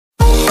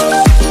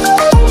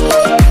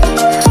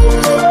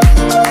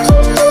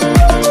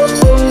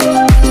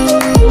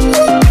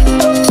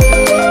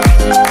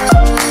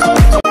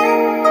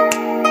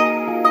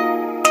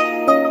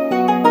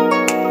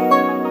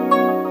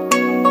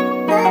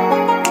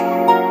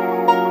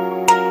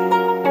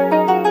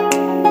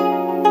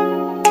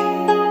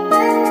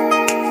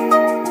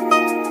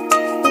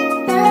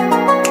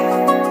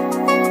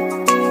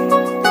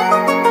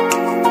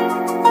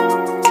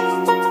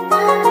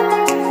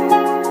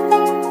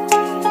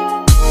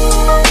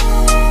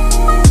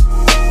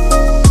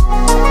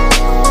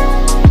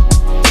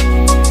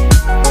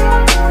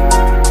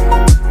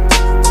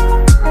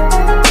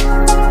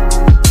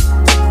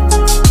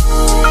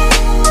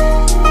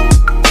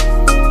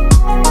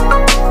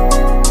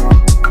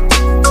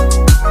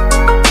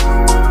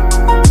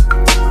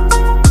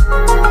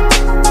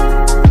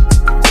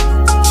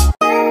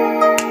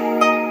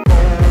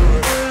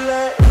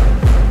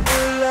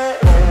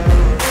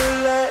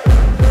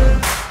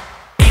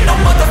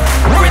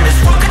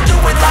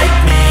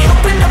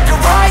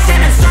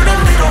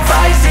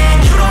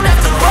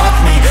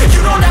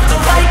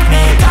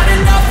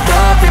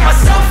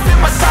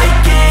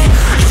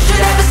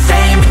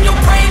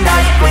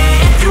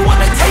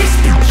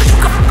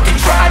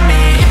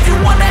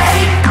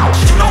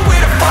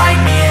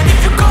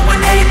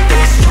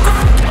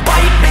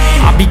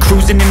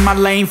my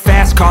lane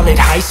fast, call it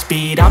high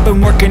speed. I've been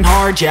working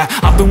hard, yeah,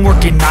 I've been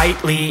working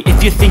nightly.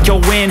 If you think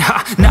you'll win,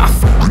 ha, nah,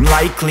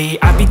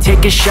 likely. I be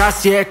taking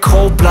shots, yeah,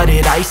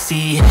 cold-blooded,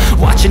 icy.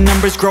 Watching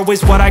numbers grow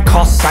is what I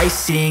call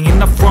sightseeing. In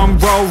the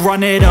front row,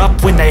 run it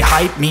up when they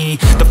hype me.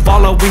 The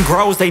following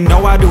grows, they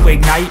know how to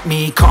ignite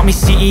me. Call me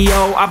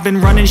CEO, I've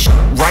been running shit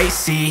right,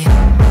 see.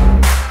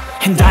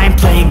 And I ain't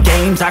playing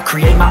games, I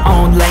create my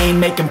own lane,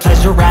 making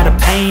pleasure out of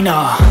pain,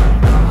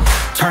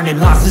 turning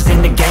losses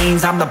into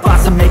gains. I'm the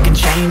boss, I'm making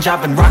change.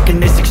 I've been rocking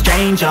this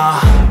exchange,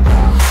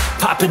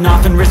 popping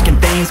off and risking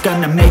things.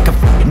 Gonna make a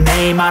f***ing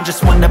name. I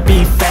just wanna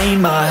be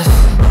famous,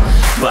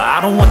 but I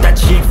don't want that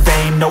cheap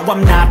fame. No,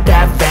 I'm not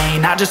that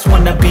vain. I just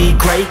wanna be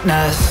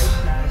greatness.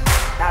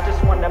 I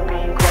just wanna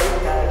be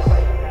greatness.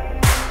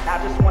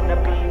 I just wanna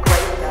be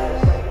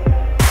greatness.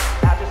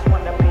 I just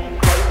wanna be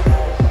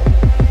greatness.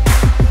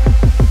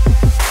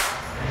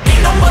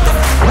 Ain't no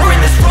motherfucker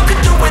in this world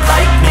could do it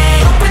like me.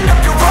 Open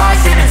up your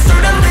eyes and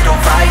insert a little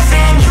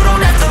rising. You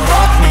don't have to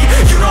love me,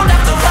 you don't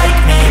have to like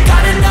me.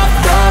 Got enough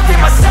love in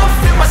myself,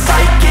 in my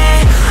psyche.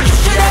 You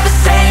should have the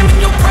same in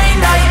your brain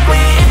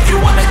nightly. If you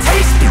wanna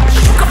taste me,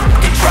 you can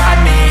fucking try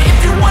me. If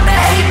you wanna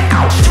hate me,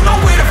 you know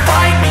where to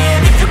find me.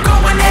 And if you go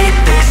and hate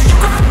this, you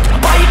can fucking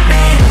bite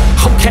me.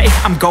 Okay,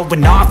 I'm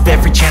going off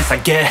every chance I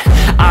get.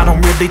 I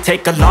don't really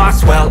take a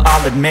loss, well,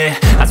 I'll admit.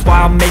 That's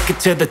why I'll make it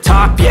to the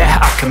top, yeah,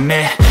 I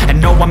commit. And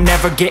no, I'm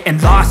never getting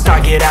lost, I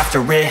get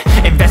after it.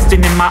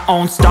 Investing in my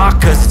own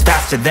stock, cause it's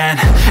faster than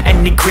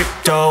any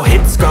crypto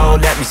hits go,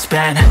 let me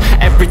spend.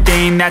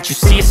 Everything that you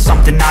see is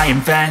something I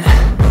invent,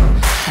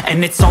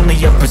 and it's only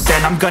a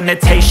percent. I'm gonna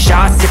take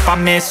shots, if I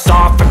miss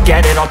all,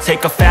 forget it. I'll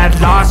take a fat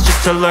loss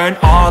just to learn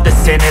all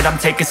that's in it. I'm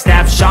taking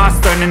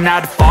snapshots, learning how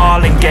to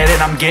fall and get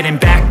it. I'm getting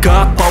back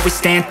up, always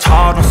stand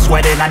tall, don't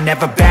sweat it. I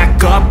never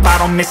back up, I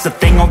don't miss a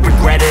thing or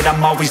regret it.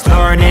 I'm always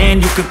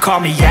learning, you could call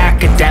me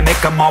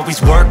academic. I'm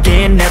always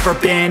working, never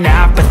been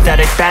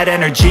apathetic. Bad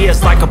energy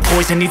is like a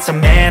poison, needs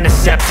some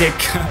antiseptic.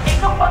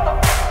 Ain't no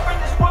motherfucker in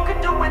this world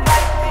could do it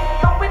like me.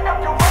 Open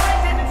up your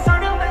eyes and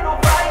insert a little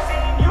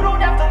rising. You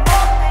don't have to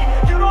love me,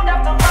 you don't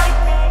have to like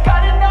me.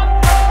 Got enough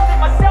love in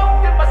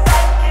myself, in my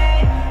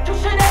psyche. You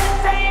should have the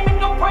same in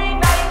your brain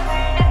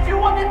nightly. If you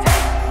wanna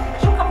take me,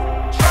 you can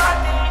f***ing try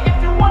me. If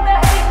you wanna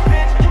hate,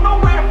 bitch, you know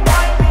where to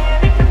find me.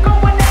 And if you go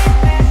and hate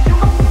this, you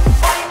can f***ing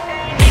fight me.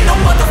 Ain't no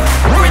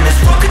motherfucker in this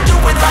world could do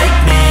it like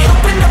me.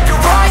 Open up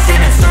your eyes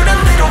and insert a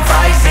little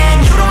rising.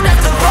 You don't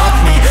have to love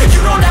me,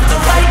 you don't have to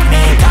like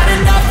me. Got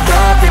enough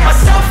love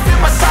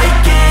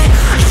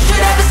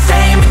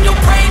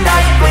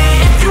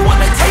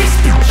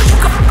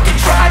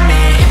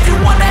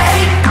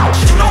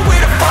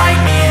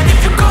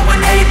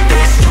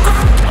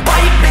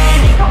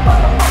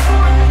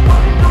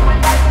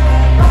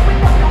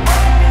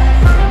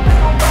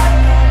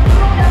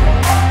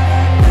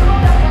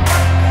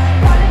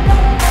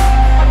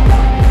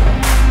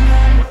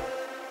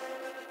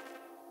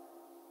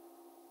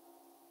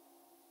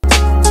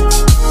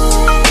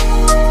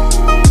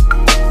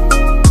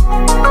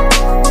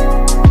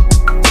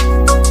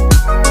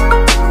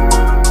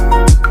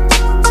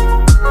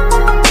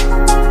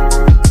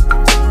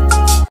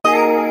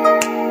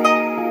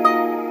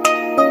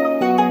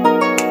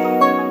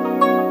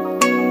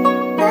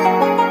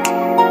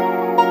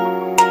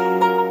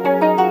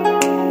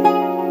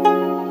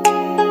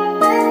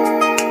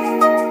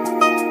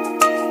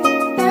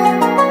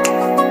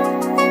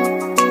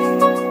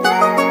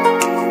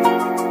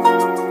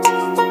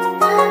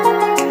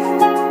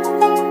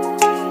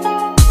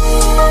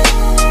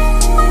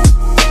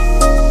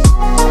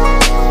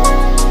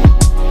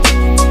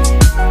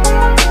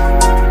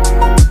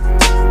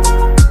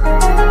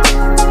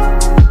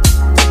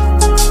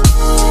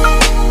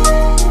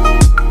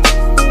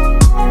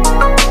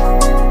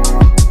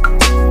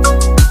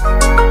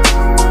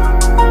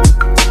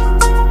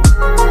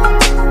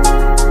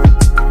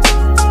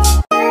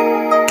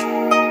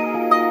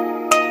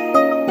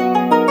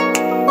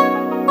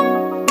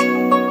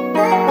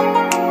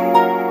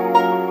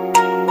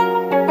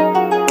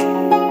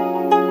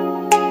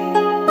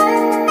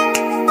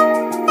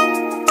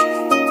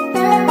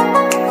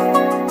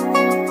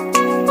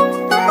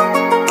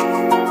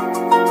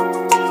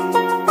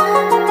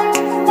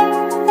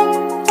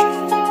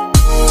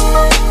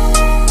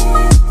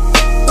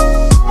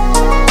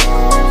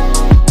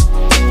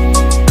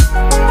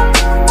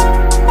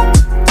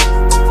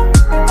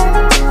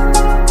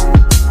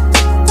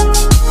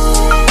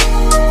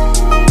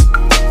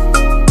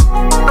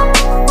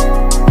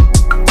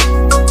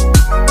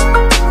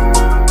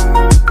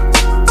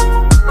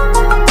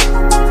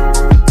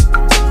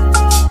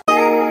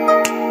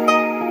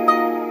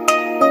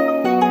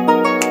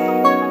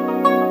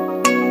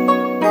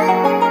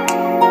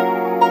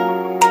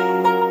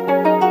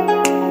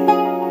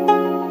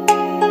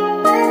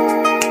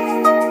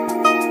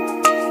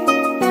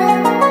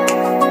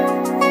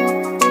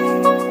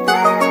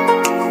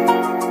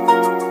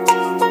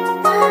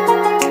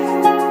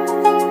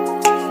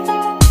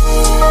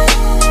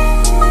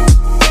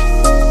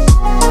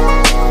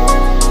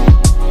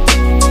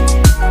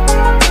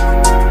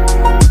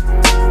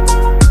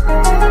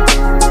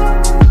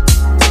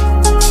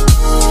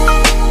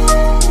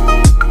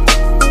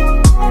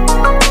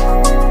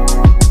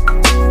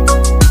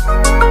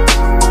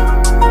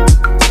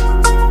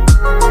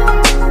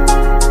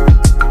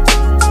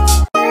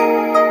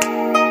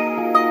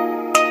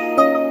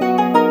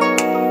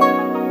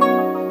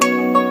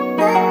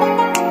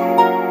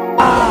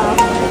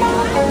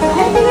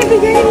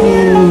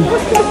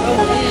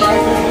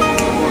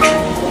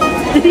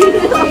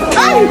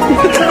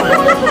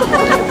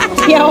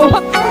Yawa.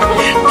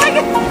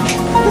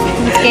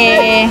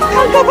 Okay.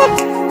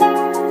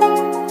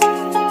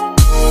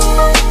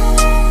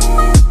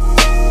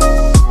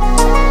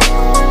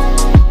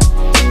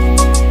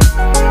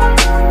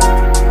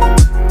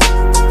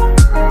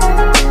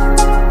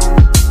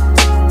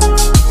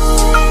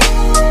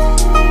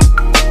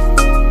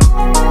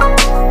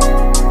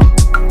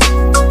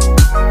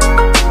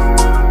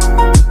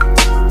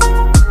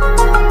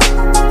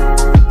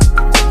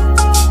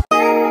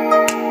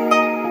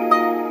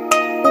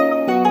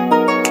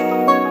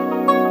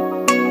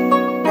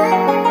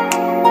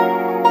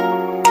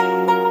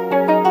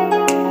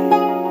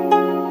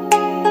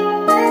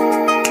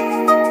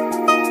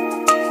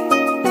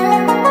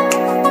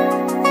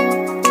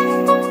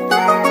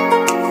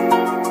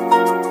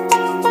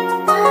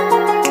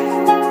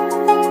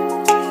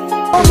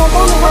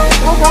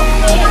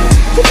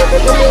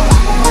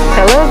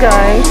 Hello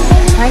guys!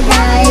 Hi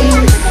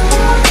guys!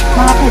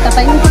 Makakita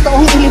tayo ng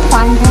totoong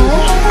elefante.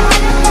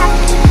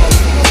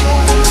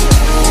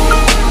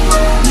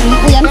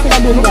 Ayan sila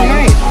doon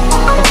guys.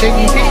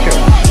 Taking picture.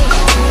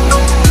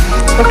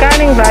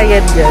 Magkaning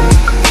bayad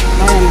dyan?